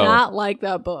 I did not like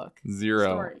that book. 0.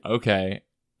 Story. Okay.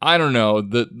 I don't know.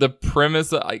 The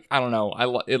premise, I don't know.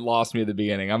 It lost me at the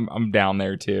beginning. I'm down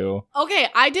there too. Okay,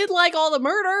 I did like all the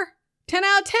murder. 10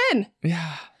 out of 10.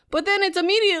 Yeah. But then it's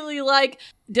immediately like,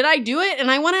 did I do it? And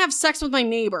I want to have sex with my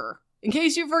neighbor. In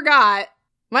case you forgot,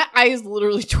 my eye is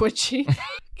literally twitching.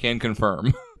 Can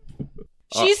confirm.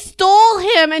 She stole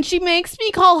him and she makes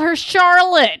me call her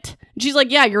Charlotte. She's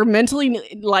like, yeah, your mentally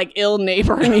like ill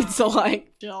neighbor needs to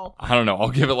like chill. I don't know. I'll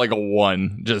give it like a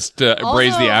 1 just to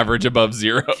raise the average above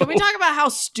 0. Can we talk about how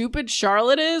stupid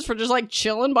Charlotte is for just like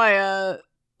chilling by a...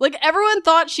 Like, everyone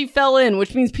thought she fell in,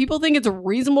 which means people think it's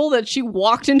reasonable that she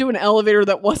walked into an elevator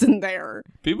that wasn't there.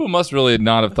 People must really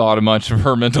not have thought much of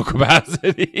her mental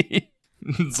capacity.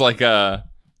 It's like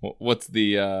what's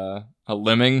the a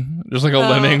lemming? Just like a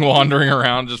lemming wandering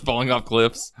around, just falling off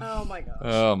cliffs. Oh my gosh.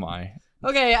 Oh my.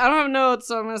 Okay, I don't have notes,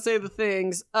 so I'm gonna say the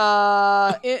things.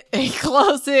 In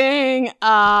closing,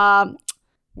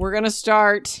 we're gonna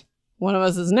start One of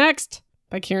Us Is Next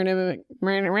by Karen M.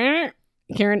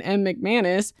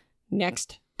 McManus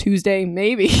next Tuesday,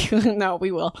 maybe. No,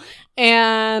 we will.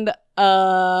 And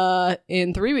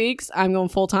in 3 weeks, I'm going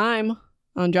full time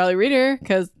on Jolly Reader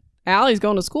because Allie's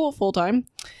going to school full time.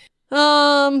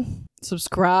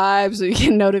 Subscribe so you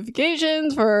get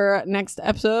notifications for next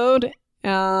episode.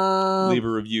 Leave a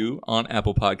review on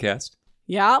Apple Podcast.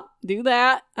 Yep, do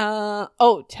that.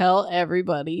 Tell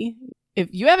everybody. If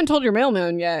you haven't told your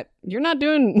mailman yet, you're not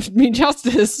doing me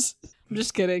justice. I'm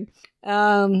just kidding.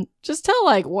 Just tell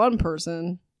like one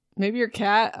person, maybe your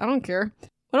cat. I don't care.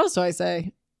 What else do I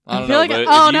say? I don't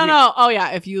know. No. Oh yeah.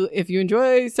 If you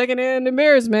enjoy secondhand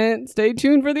embarrassment, stay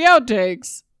tuned for the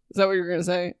outtakes. Is that what you were gonna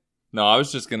say? No, I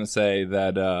was just gonna say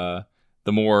that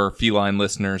the more feline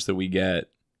listeners that we get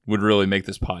would really make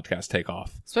this podcast take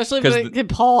off. Especially if they could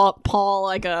Paul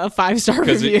like a 5-star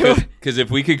review. Because if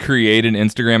we could create an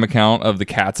Instagram account of the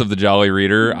cats of the Jolly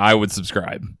Reader, I would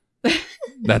subscribe.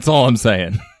 That's all I'm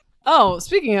saying. Oh,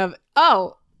 speaking of,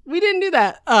 we didn't do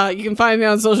that. You can find me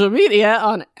on social media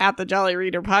on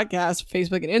 @the_Jolly_Reader Podcast,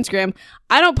 Facebook and Instagram.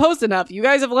 I don't post enough. You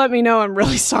guys have let me know. I'm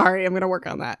really sorry. I'm going to work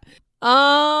on that.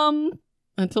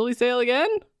 Until we sail again.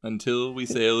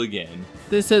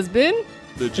 This has been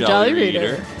the Jolly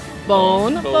Reader.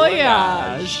 Bon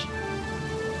voyage.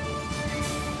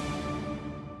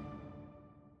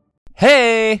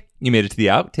 Hey, you made it to the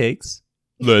outtakes.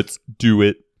 Let's do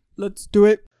it.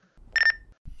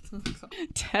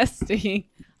 Testing.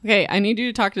 Okay, I need you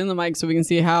to talk into the mic so we can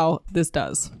see how this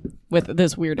does with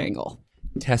this weird angle.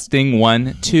 Testing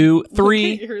 1, 2,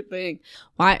 3. Look at your thing.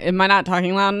 Why am I not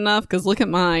talking loud enough? Because look at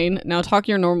mine. Now talk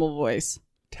your normal voice.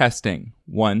 Testing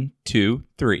 1, 2,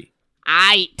 3.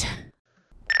 Aight.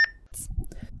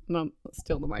 I'm gonna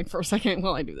steal the mic for a second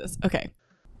while I do this. Okay.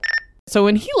 So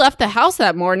when he left the house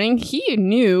that morning, he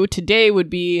knew today would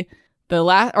be the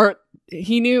last, or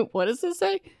he knew, what does this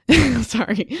say?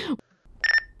 Sorry.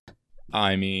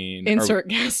 I mean... Insert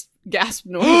gasp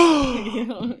noise.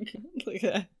 Look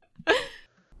at that.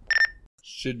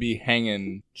 Should be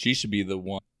hanging... She should be the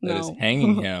one that is No.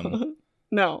 hanging him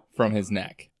No. from his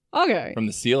neck. Okay. From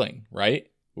the ceiling, right?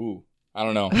 Ooh, I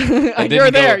don't know.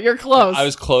 You're there. You're close. I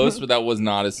was close, but that was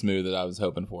not as smooth as I was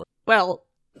hoping for. Well.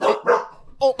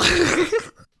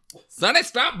 Sonny,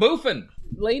 stop boofing.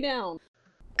 Lay down.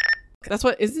 That's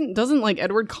what doesn't like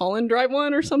Edward Cullen drive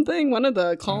one or something? One of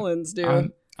the Collins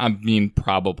do. I mean,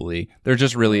 probably. They're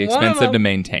just really expensive to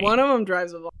maintain. One of them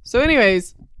drives a Volvo. So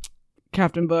anyways,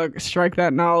 Captain Book, strike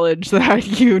that knowledge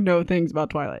that you know things about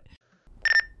Twilight.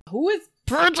 Who is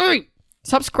Percy?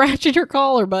 Stop scratching your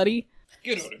collar, buddy.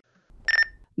 Get on it.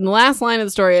 And the last line of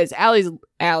the story is Allie,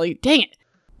 dang it.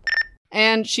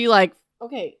 And she like,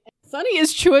 okay, Sonny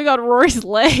is chewing on Rory's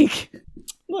leg.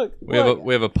 Look. We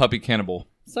have a puppy cannibal.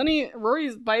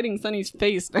 Rory's biting Sonny's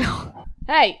face now.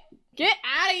 Hey, get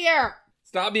out of here.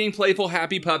 Stop being playful,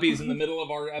 happy puppies in the middle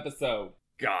of our episode.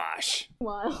 Gosh.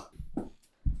 Wow.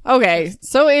 Okay,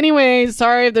 so anyways,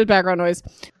 sorry if there's background noise.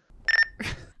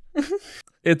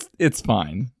 It's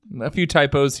fine. A few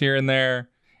typos here and there.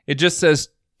 It just says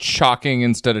chalking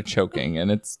instead of choking,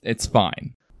 and it's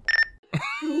fine.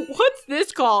 What's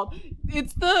this called?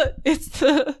 It's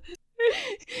the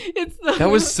That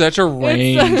was such a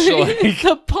range. It's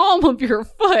the palm of your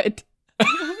foot.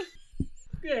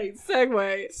 Okay,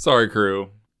 segue. Sorry,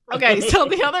 crew. Okay, so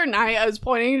the other night I was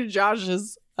pointing to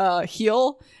Josh's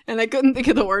heel, and I couldn't think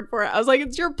of the word for it. I was like,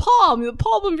 it's your palm, the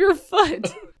palm of your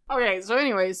foot. Okay, so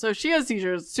anyway, so she has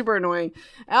seizures, super annoying.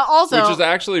 Also, which is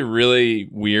actually really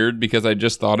weird because I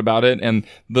just thought about it, and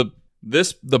the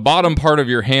bottom part of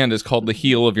your hand is called the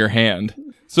heel of your hand.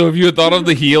 So if you had thought of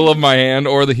the heel of my hand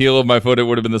or the heel of my foot, it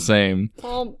would have been the same.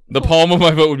 The palm of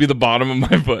my foot would be the bottom of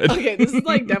my foot. Okay, this is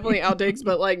like definitely outtakes,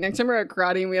 but like next time we're at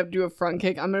karate and we have to do a front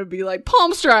kick, I'm gonna be like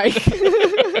palm strike.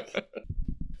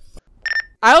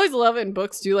 I always love it in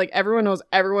books too. Like everyone knows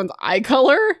everyone's eye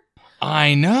color.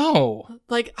 I know.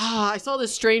 Like, I saw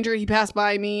this stranger. He passed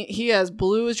by me. He has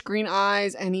bluish green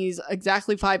eyes, and he's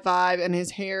exactly 5'5", and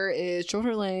his hair is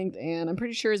shoulder length, and I'm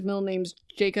pretty sure his middle name's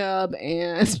Jacob,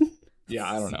 and... Yeah,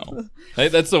 I don't know.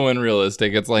 That's so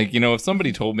unrealistic. It's like, if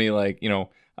somebody told me, like,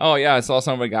 oh, yeah, I saw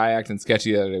some guy acting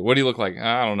sketchy the other day. What do you look like?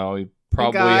 I don't know. He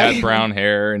probably had brown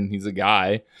hair, and he's a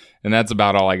guy, and that's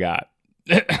about all I got.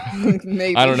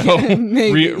 Maybe. I don't know.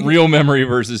 Maybe. Real memory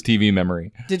versus TV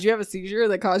memory. Did you have a seizure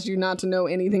that caused you not to know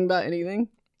anything about anything?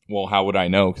 Well, how would I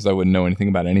know? Because I wouldn't know anything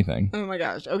about anything. Oh my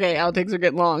gosh. Okay, outtakes are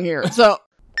getting long here. So,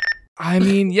 I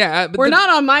mean, yeah. But we're not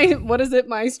on what is it,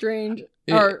 My Strange?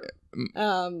 Or,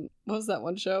 what was that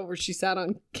one show where she sat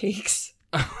on cakes?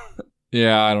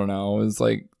 Yeah, I don't know. It was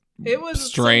like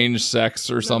strange sex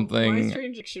or something. My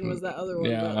Strange Addiction was that other one.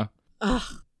 Yeah. But,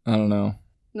 I don't know.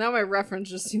 Now my reference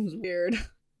just seems weird.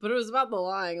 But it was about the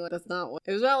lying. Like, that's not what...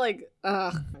 It was about, like...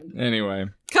 Anyway.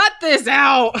 Cut this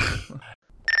out!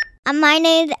 My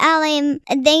name's Ellie, and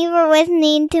thank you for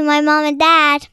listening to my mom and dad.